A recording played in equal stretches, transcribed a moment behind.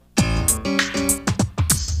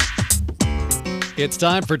It's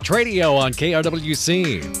time for Tradio on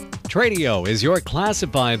KRWC. Tradio is your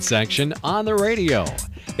classified section on the radio.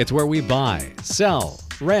 It's where we buy, sell,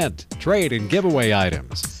 rent, trade, and give away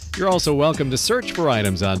items. You're also welcome to search for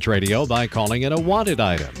items on Tradio by calling it a wanted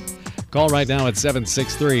item. Call right now at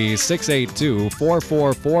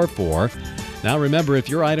 763-682-4444. Now remember, if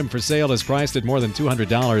your item for sale is priced at more than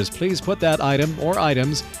 $200, please put that item or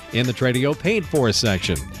items in the Tradio Paid For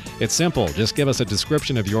section. It's simple. Just give us a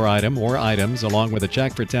description of your item or items along with a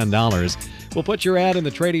check for $10. We'll put your ad in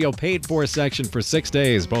the Tradio Paid For section for 6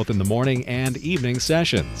 days, both in the morning and evening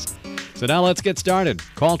sessions. So now let's get started.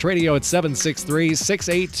 Call Tradio at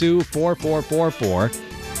 763-682-4444.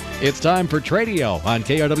 It's time for Tradio on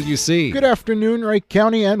KRWC. Good afternoon, Wright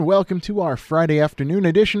County, and welcome to our Friday afternoon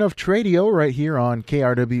edition of Tradio right here on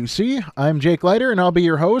KRWC. I'm Jake Leiter, and I'll be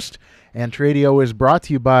your host. And Tradio is brought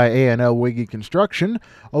to you by A&L Wiggy Construction,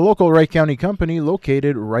 a local Wright County company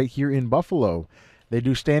located right here in Buffalo. They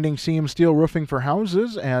do standing seam steel roofing for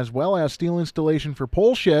houses, as well as steel installation for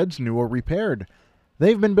pole sheds, new or repaired.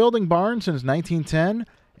 They've been building barns since 1910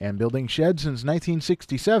 and building sheds since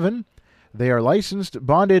 1967. They are licensed,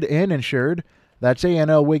 bonded, and insured. That's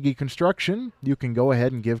A&L Wiggy Construction. You can go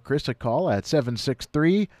ahead and give Chris a call at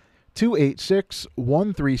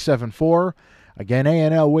 763-286-1374. Again,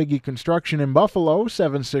 A&L Wiggy Construction in Buffalo,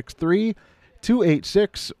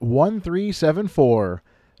 763-286-1374.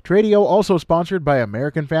 Tradio also sponsored by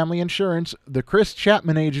American Family Insurance, the Chris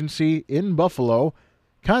Chapman Agency in Buffalo.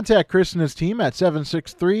 Contact Chris and his team at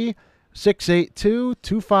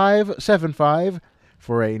 763-682-2575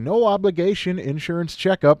 for a no-obligation insurance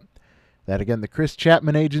checkup. That again, the Chris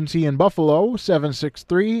Chapman Agency in Buffalo,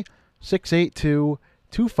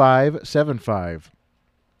 763-682-2575.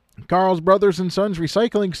 Carl's Brothers & Sons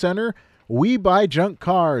Recycling Center, we buy junk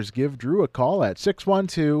cars. Give Drew a call at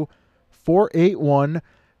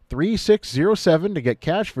 612-481-3607 to get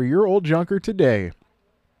cash for your old junker today.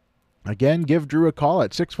 Again, give Drew a call at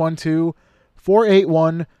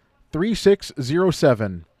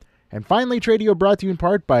 612-481-3607. And finally, Tradio brought to you in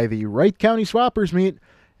part by the Wright County Swappers Meet.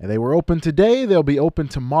 And they were open today, they'll be open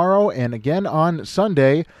tomorrow, and again on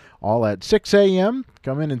Sunday, all at 6 a.m.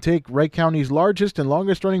 Come in and take Wright County's largest and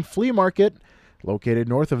longest-running flea market, located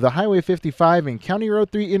north of the Highway 55 and County Road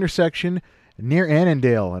 3 intersection near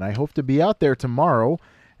Annandale. And I hope to be out there tomorrow.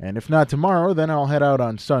 And if not tomorrow, then I'll head out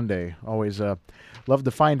on Sunday. Always love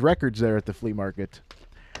to find records there at the flea market.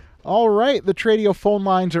 All right, the Tradio phone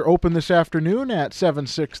lines are open this afternoon at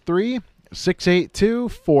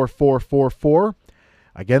 763-682-4444.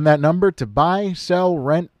 Again, that number to buy, sell,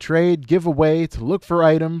 rent, trade, give away, to look for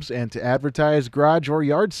items, and to advertise garage or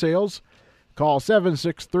yard sales. Call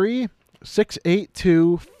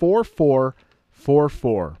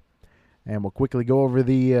 763-682-4444. And we'll quickly go over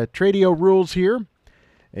the Tradio rules here.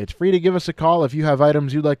 It's free to give us a call if you have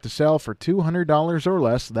items you'd like to sell for $200 or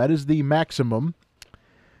less. That is the maximum.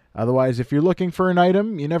 Otherwise, if you're looking for an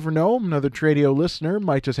item, you never know. Another Tradio listener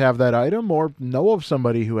might just have that item or know of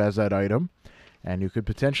somebody who has that item, and you could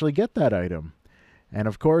potentially get that item. And,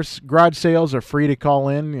 of course, garage sales are free to call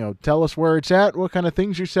in. Tell us where it's at, what kind of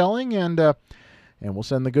things you're selling, and we'll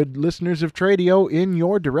send the good listeners of Tradio in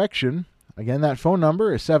your direction. Again, that phone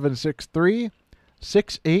number is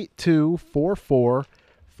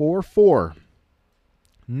 763-682-4444.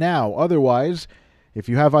 Now, otherwise, if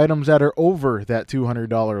you have items that are over that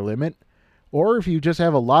 $200 limit, or if you just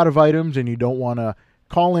have a lot of items and you don't want to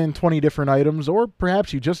call in 20 different items, or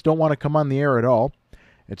perhaps you just don't want to come on the air at all,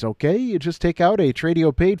 it's okay. You just take out a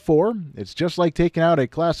Tradio Paid For. It's just like taking out a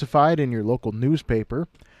classified in your local newspaper.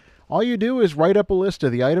 All you do is write up a list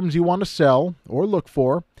of the items you want to sell or look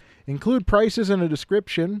for, include prices and a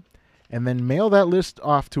description, and then mail that list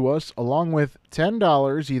off to us along with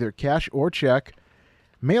 $10, either cash or check.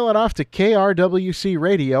 Mail it off to KRWC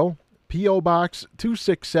Radio, P.O. Box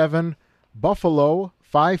 267, Buffalo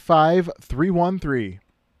 55313.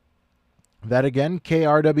 That again,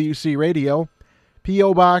 KRWC Radio,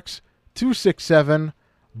 P.O. Box 267,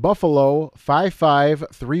 Buffalo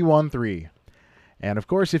 55313. And of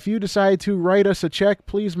course, if you decide to write us a check,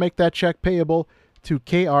 please make that check payable to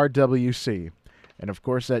KRWC. And of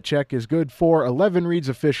course, that check is good for 11 reads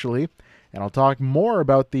officially. And I'll talk more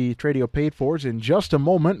about the Tradio Paid Fors in just a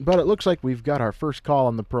moment, but it looks like we've got our first call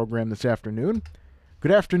on the program this afternoon.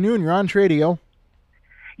 Good afternoon, you're on Tradio.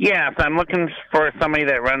 Yes, I'm looking for somebody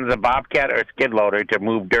that runs a bobcat or skid loader to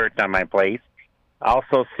move dirt on my place.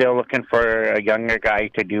 Also still looking for a younger guy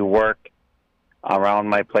to do work around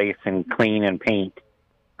my place and clean and paint.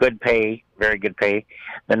 Good pay, very good pay.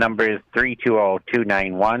 The number is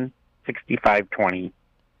 320-291-6520.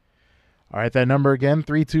 All right, that number again,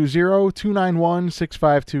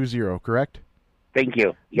 320-291-6520, correct? Thank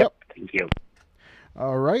you. Yep. Thank you.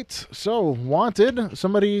 All right. So, wanted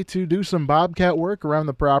somebody to do some bobcat work around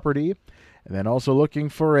the property, and then also looking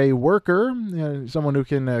for a worker, someone who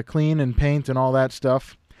can clean and paint and all that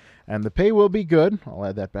stuff. And the pay will be good. I'll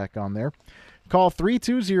add that back on there. Call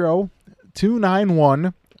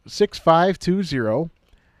 320-291-6520.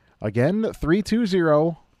 Again,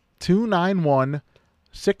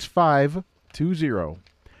 320-291-6520.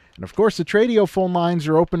 And, of course, the Tradio phone lines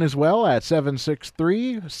are open as well at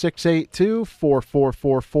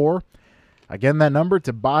 763-682-4444. Again, that number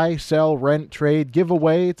to buy, sell, rent, trade, give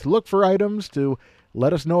away, to look for items, to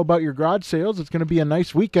let us know about your garage sales. It's going to be a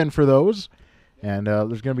nice weekend for those. And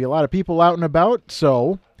there's going to be a lot of people out and about,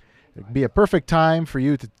 so it'd be a perfect time for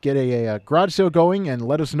you to get a garage sale going and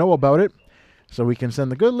let us know about it so we can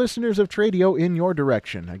send the good listeners of Tradio in your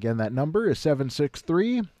direction. Again, that number is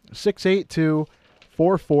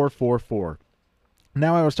 763-682-4444.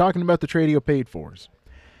 Now, I was talking about the Tradio paid fors.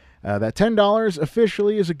 That $10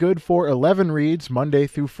 officially is good for 11 reads Monday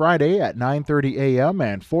through Friday at 9:30 a.m.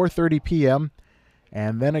 and 4:30 p.m.,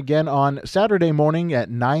 and then again on Saturday morning at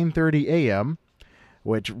 9:30 a.m.,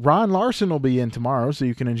 which Ron Larson will be in tomorrow, so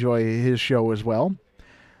you can enjoy his show as well.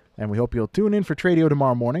 And we hope you'll tune in for Tradio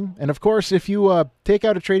tomorrow morning. And, of course, if you take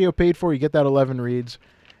out a Tradio paid for, you get that 11 reads.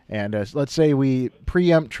 And let's say we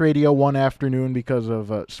preempt Tradio one afternoon because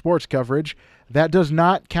of sports coverage. That does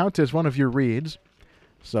not count as one of your reads.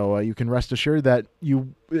 So you can rest assured that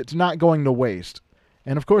it's not going to waste.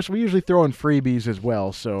 And, of course, we usually throw in freebies as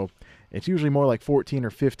well. So it's usually more like 14 or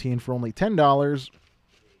 15 for only $10.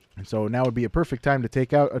 And so now would be a perfect time to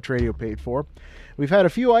take out a Tradio paid for. We've had a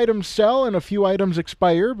few items sell and a few items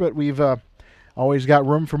expire, but we've always got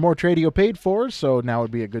room for more Tradio paid fors, so now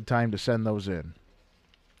would be a good time to send those in.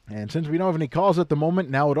 And since we don't have any calls at the moment,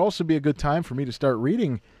 now would also be a good time for me to start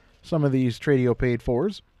reading some of these Tradio paid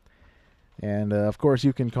fors. And, of course,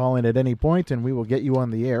 you can call in at any point, and we will get you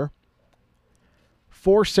on the air.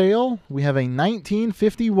 For sale, we have a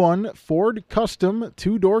 1951 Ford Custom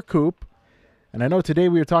two-door coupe. And I know today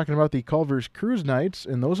we were talking about the Culver's Cruise Nights,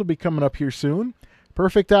 and those will be coming up here soon.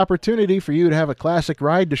 Perfect opportunity for you to have a classic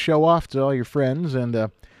ride to show off to all your friends and,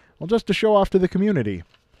 well, just to show off to the community.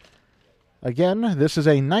 Again, this is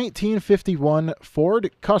a 1951 Ford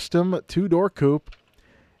Custom two-door coupe.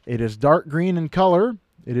 It is dark green in color.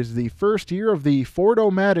 It is the first year of the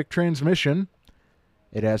Ford-O-Matic transmission.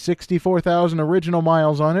 It has 64,000 original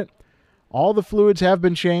miles on it. All the fluids have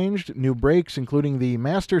been changed. New brakes, including the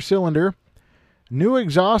master cylinder. New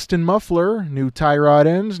exhaust and muffler. New tie rod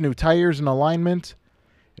ends. New tires and alignment.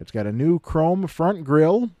 It's got a new chrome front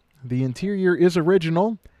grille. The interior is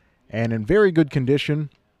original and in very good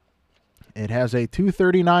condition. It has a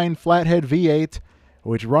 239 flathead V8,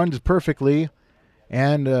 which runs perfectly.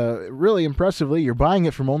 And really impressively, you're buying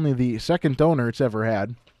it from only the second owner it's ever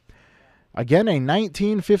had. Again, a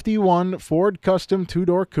 1951 Ford Custom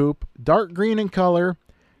two-door coupe, dark green in color,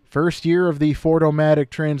 first year of the Ford-O-Matic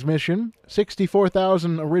transmission,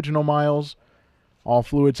 64,000 original miles. All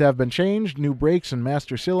fluids have been changed, new brakes and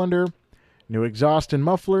master cylinder, new exhaust and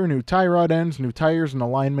muffler, new tie rod ends, new tires and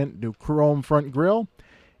alignment, new chrome front grille.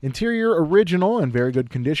 Interior original and very good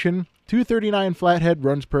condition, 239 flathead,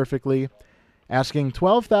 runs perfectly. Asking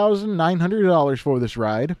 $12,900 for this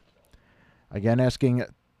ride. Again, asking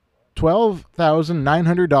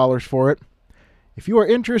 $12,900 for it. If you are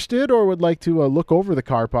interested or would like to look over the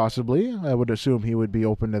car possibly, I would assume he would be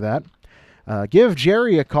open to that. Give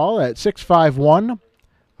Jerry a call at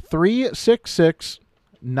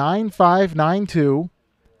 651-366-9592.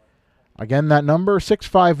 Again, that number,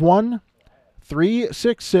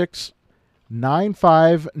 651-366-9592.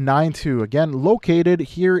 9592. Again, located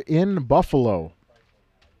here in Buffalo.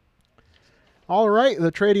 All right,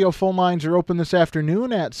 the Tradio phone lines are open this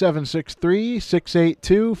afternoon at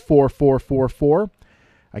 763-682-4444.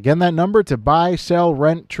 Again, that number to buy, sell,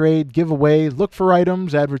 rent, trade, give away, look for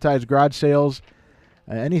items, advertise garage sales,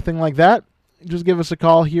 anything like that. Just give us a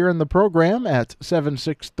call here in the program at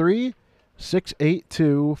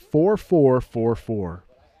 763-682-4444.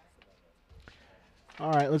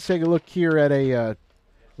 All right, let's take a look here at well,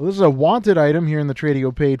 this is a wanted item here in the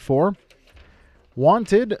Tradio paid for.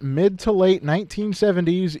 Wanted mid to late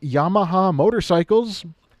 1970s Yamaha motorcycles.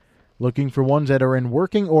 Looking for ones that are in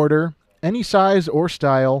working order, any size or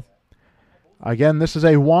style. Again, this is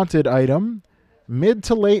a wanted item. Mid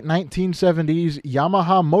to late 1970s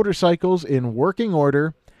Yamaha motorcycles in working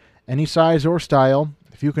order, any size or style.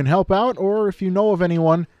 If you can help out or if you know of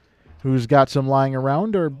anyone who's got some lying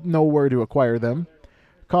around or know where to acquire them,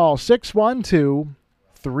 call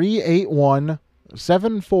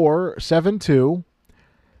 612-381-7472.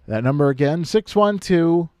 That number again,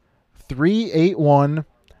 612-381-7472.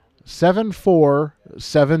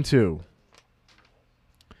 381-7472.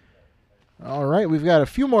 All right, we've got a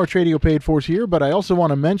few more Tradio Paid Fors here, but I also want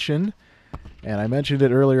to mention, and I mentioned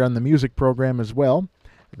it earlier on the music program as well,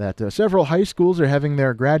 that several high schools are having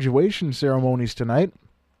their graduation ceremonies tonight.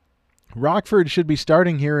 Rockford should be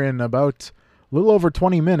starting here in about a little over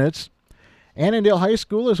 20 minutes. Annandale High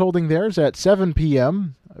School is holding theirs at 7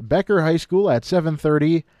 p.m., Becker High School at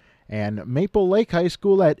 7:30, and Maple Lake High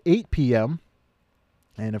School at 8 p.m.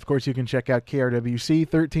 And, of course, you can check out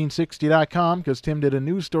KRWC1360.com because Tim did a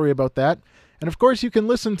news story about that. And, of course, you can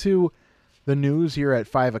listen to the news here at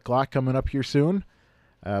 5 o'clock coming up here soon.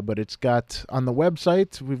 But it's got, on the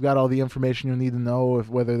website, we've got all the information you need to know,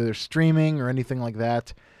 whether they're streaming or anything like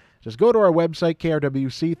that. Just go to our website,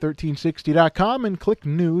 KRWC1360.com, and click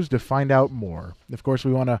news to find out more. Of course,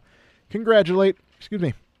 we want to congratulate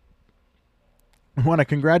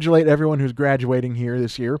everyone who's graduating here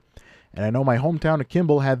this year. And I know my hometown of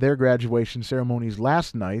Kimball had their graduation ceremonies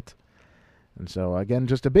last night. And so, again,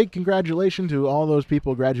 just a big congratulations to all those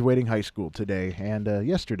people graduating high school today and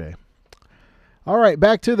yesterday. All right,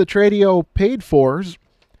 back to the Tradio Paid Fors.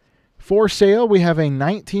 For sale, we have a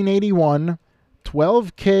 1981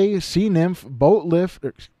 12K Sea Nymph boat lift.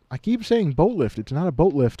 I keep saying boat lift. It's not a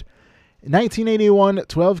boat lift. 1981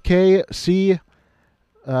 12K Sea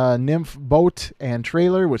Nymph boat and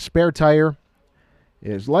trailer with spare tire.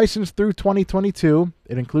 It is licensed through 2022.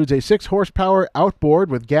 It includes a 6-horsepower outboard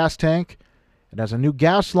with gas tank. It has a new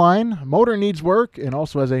gas line. Motor needs work and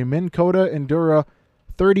also has a Minn Kota Endura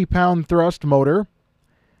 30-pound thrust motor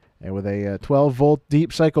and with a 12-volt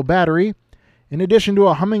deep cycle battery. In addition to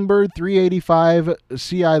a Humminbird 385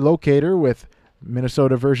 CI locator with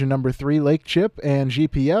Minnesota version number 3 lake chip and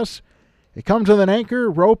GPS. It comes with an anchor,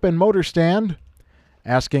 rope, and motor stand.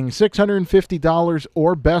 Asking $650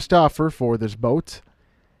 or best offer for this boat.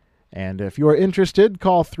 And if you're interested,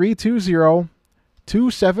 call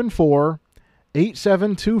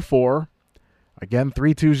 320-274-8724. Again,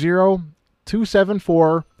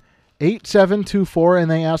 320-274-8724, and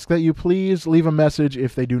they ask that you please leave a message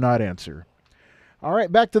if they do not answer. All right,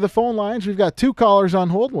 back to the phone lines. We've got 2 callers on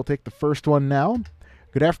hold. We'll take the first one now.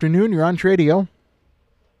 Good afternoon. You're on Tradio.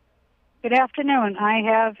 Good afternoon. I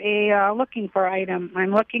have a looking for item.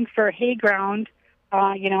 I'm looking for hay ground,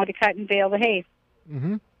 to cut and bale the hay.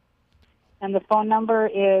 Mm-hmm. And the phone number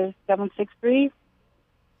is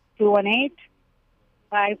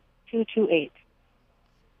 763-218-5228.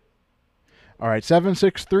 All right,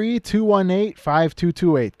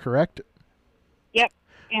 763-218-5228, correct? Yep.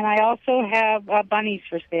 And I also have bunnies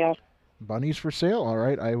for sale. Bunnies for sale? All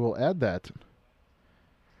right, I will add that.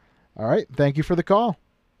 All right, thank you for the call.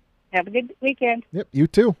 Have a good weekend. Yep, you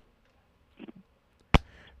too.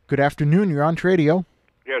 Good afternoon. You're on Tradio.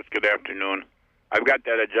 Yes, good afternoon. I've got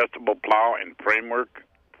that adjustable plow and framework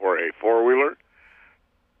for a four-wheeler.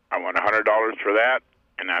 I want $100 for that.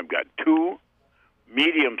 And I've got 2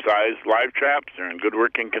 medium-sized live traps. They're in good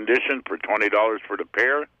working condition for $20 for the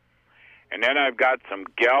pair. And then I've got some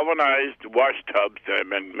galvanized wash tubs that have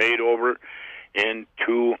been made over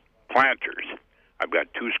into planters. I've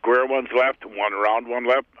got 2 square ones left, 1 round one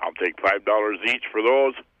left. I'll take $5 each for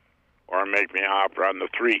those, or make me an offer on the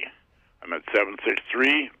 3. I'm at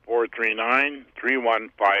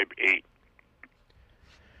 763-439-3158.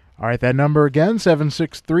 All right, that number again,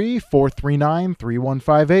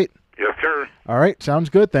 763-439-3158. Yes, sir. All right,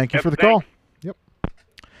 sounds good. Thank you for the thanks. call. Yep.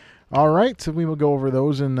 All right, so we will go over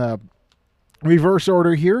those in reverse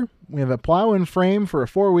order here. We have a plow and frame for a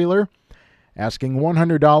four-wheeler, asking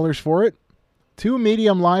 $100 for it. 2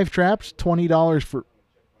 medium live traps, $20 for...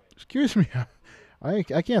 Excuse me, I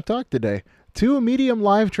can't talk today. 2 medium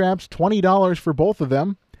live traps, $20 for both of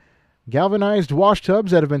them. Galvanized wash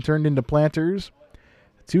tubs that have been turned into planters.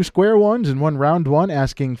 2 square ones and 1 round one,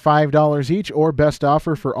 asking $5 each or best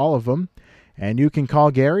offer for all of them. And you can call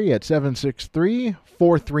Gary at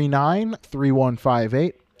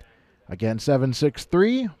 763-439-3158. Again,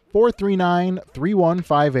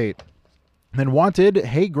 763-439-3158. Then wanted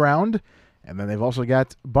hay ground. And then they've also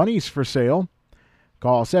got bunnies for sale.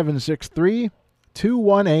 Call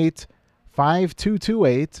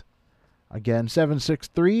 763-218-5228. Again,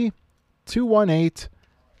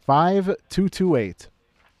 763-218-5228.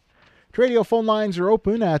 Tradio phone lines are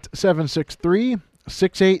open at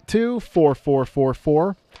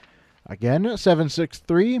 763-682-4444. Again,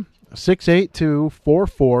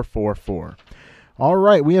 763-682-4444. All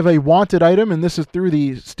right, we have a wanted item, and this is through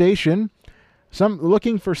the station.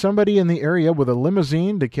 Looking for somebody in the area with a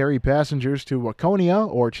limousine to carry passengers to Waconia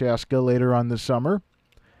or Chaska later on this summer.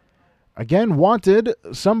 Again, wanted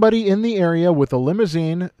somebody in the area with a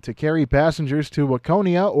limousine to carry passengers to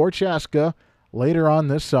Waconia or Chaska later on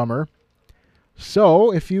this summer.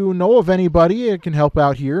 So, if you know of anybody that can help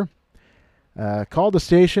out here, call the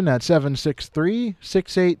station at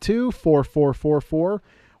 763-682-4444,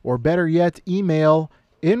 or better yet, email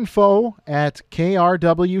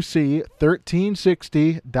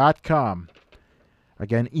info@krwc1360.com.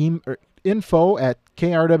 Again,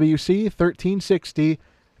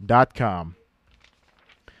 info@krwc1360.com.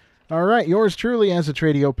 All right, yours truly has a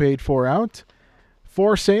Tradio paid for out.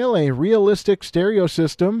 For sale, a realistic stereo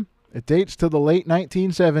system. It dates to the late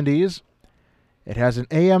 1970s. It has an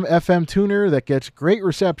AM/FM tuner that gets great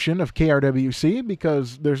reception of KRWC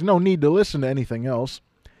because there's no need to listen to anything else.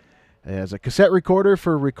 It has a cassette recorder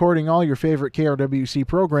for recording all your favorite KRWC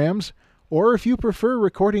programs, or if you prefer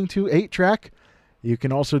recording to 8-track, you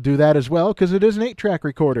can also do that as well because it is an 8-track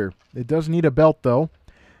recorder. It does need a belt though.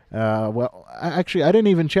 Well, actually, I didn't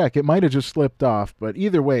even check. It might have just slipped off, but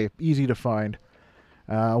either way, easy to find.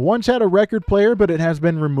 Once had a record player, but it has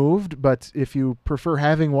been removed. But if you prefer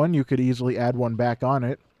having one, you could easily add one back on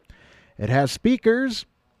it. It has speakers.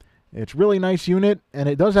 It's a really nice unit, and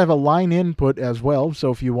it does have a line input as well.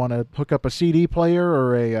 So if you want to hook up a CD player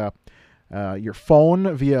or your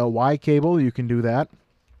phone via a Y cable, you can do that.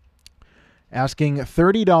 Asking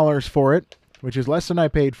 $30 for it, which is less than I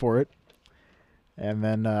paid for it. And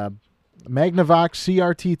then Magnavox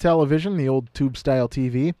CRT television, the old tube-style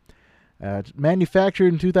TV. It's manufactured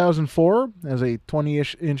in 2004 as a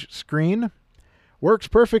 20-inch screen. Works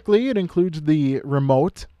perfectly. It includes the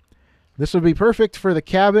remote. This would be perfect for the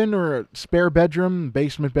cabin or a spare bedroom,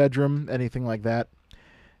 basement bedroom, anything like that.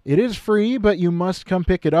 It is free, but you must come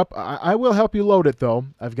pick it up. I will help you load it, though.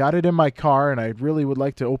 I've got it in my car, and I really would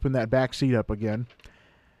like to open that back seat up again.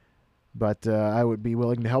 But I would be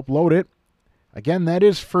willing to help load it. Again, that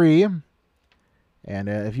is free. And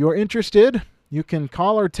if you're interested, you can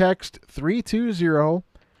call or text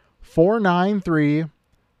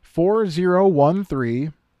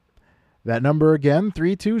 320-493-4013. That number again,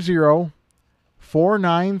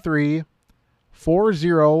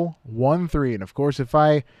 320-493-4013. And of course, if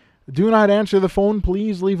I do not answer the phone,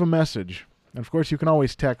 please leave a message. And of course, you can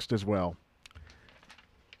always text as well.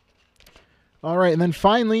 All right, and then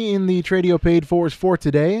finally in the Tradio paid fors for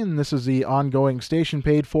today, and this is the ongoing station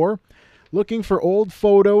paid for, looking for old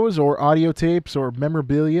photos or audio tapes or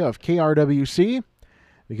memorabilia of KRWC,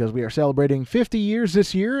 because we are celebrating 50 years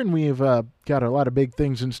this year, and we've got a lot of big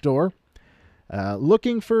things in store.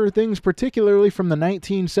 Looking for things particularly from the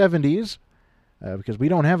 1970s, because we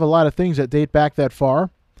don't have a lot of things that date back that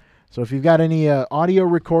far. So if you've got any audio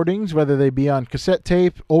recordings, whether they be on cassette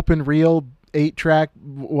tape, open reel, 8-track,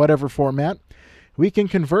 whatever format, we can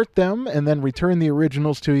convert them and then return the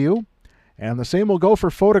originals to you. And the same will go for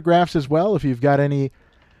photographs as well. If you've got any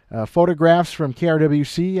photographs from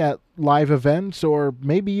KRWC at live events, or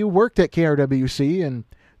maybe you worked at KRWC and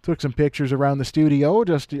took some pictures around the studio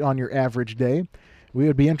just on your average day, we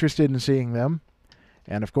would be interested in seeing them.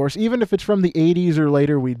 And of course, even if it's from the 80s or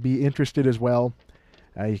later, we'd be interested as well.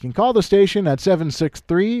 You can call the station at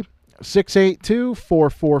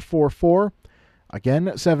 763-682-4444. Again,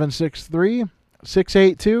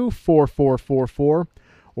 763-682-4444.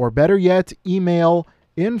 Or better yet, email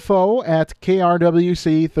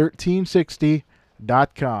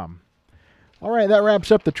info@krwc1360.com. All right, that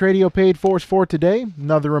wraps up the Tradio paid fors for today.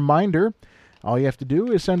 Another reminder, all you have to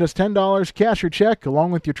do is send us $10 cash or check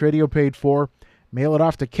along with your Tradio paid for. Mail it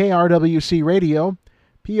off to KRWC Radio,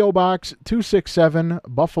 P.O. Box 267,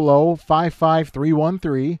 Buffalo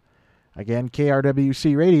 55313. Again,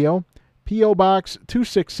 KRWC Radio, P.O. Box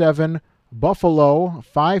 267, Buffalo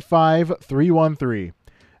 55313.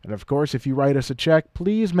 And of course, if you write us a check,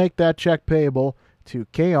 please make that check payable to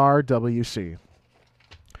KRWC.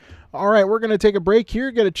 All right, we're going to take a break here,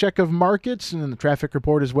 get a check of markets and the traffic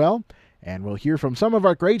report as well. And we'll hear from some of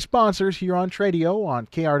our great sponsors here on Tradio on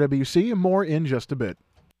KRWC, and more in just a bit.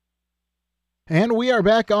 And we are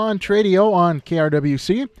back on Tradio on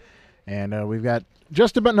KRWC. And we've got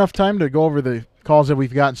just about enough time to go over the calls that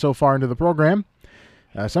we've gotten so far into the program.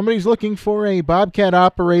 Somebody's looking for a Bobcat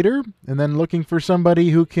operator, and then looking for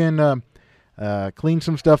somebody who can clean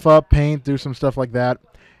some stuff up, paint, do some stuff like that.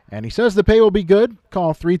 And he says the pay will be good.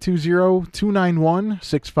 Call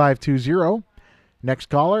 320-291-6520. Next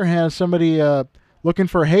caller has somebody looking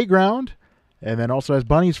for hay ground, and then also has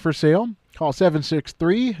bunnies for sale. Call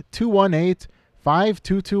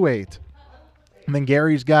 763-218-5228. And then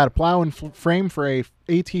Gary's got a plow and frame for a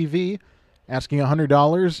ATV, asking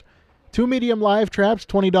 $100. 2 medium live traps,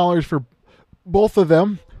 $20 for both of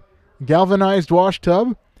them. Galvanized wash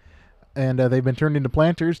tub, and they've been turned into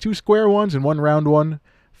planters. 2 square ones and 1 round one.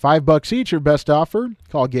 $5 each, your best offer.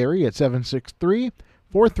 Call Gary at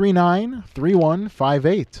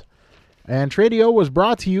 763-439-3158. And Tradio was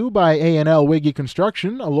brought to you by A&L Wiggy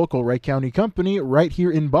Construction, a local Wright County company right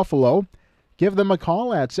here in Buffalo. Give them a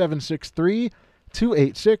call at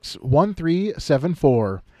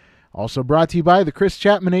 763-286-1374. Also brought to you by the Chris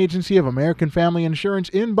Chapman Agency of American Family Insurance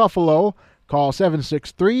in Buffalo. Call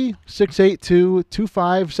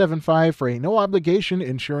 763-682-2575 for a no-obligation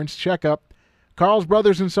insurance checkup. Carl's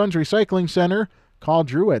Brothers & Sons Recycling Center. Call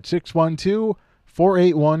Drew at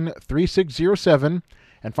 612-481-3607.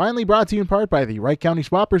 And finally brought to you in part by the Wright County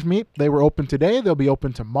Swappers Meet. They were open today. They'll be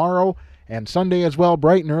open tomorrow and Sunday as well,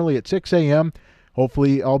 bright and early at 6 a.m.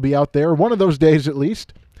 Hopefully I'll be out there one of those days at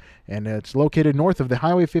least. And it's located north of the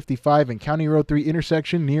Highway 55 and County Road 3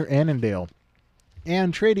 intersection near Annandale.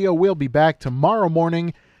 And Tradio will be back tomorrow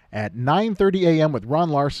morning at 9:30 a.m. with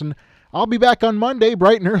Ron Larson. I'll be back on Monday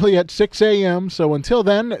bright and early at 6 a.m. So until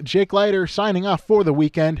then, Jake Leiter signing off for the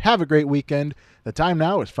weekend. Have a great weekend. The time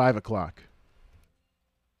now is 5 o'clock.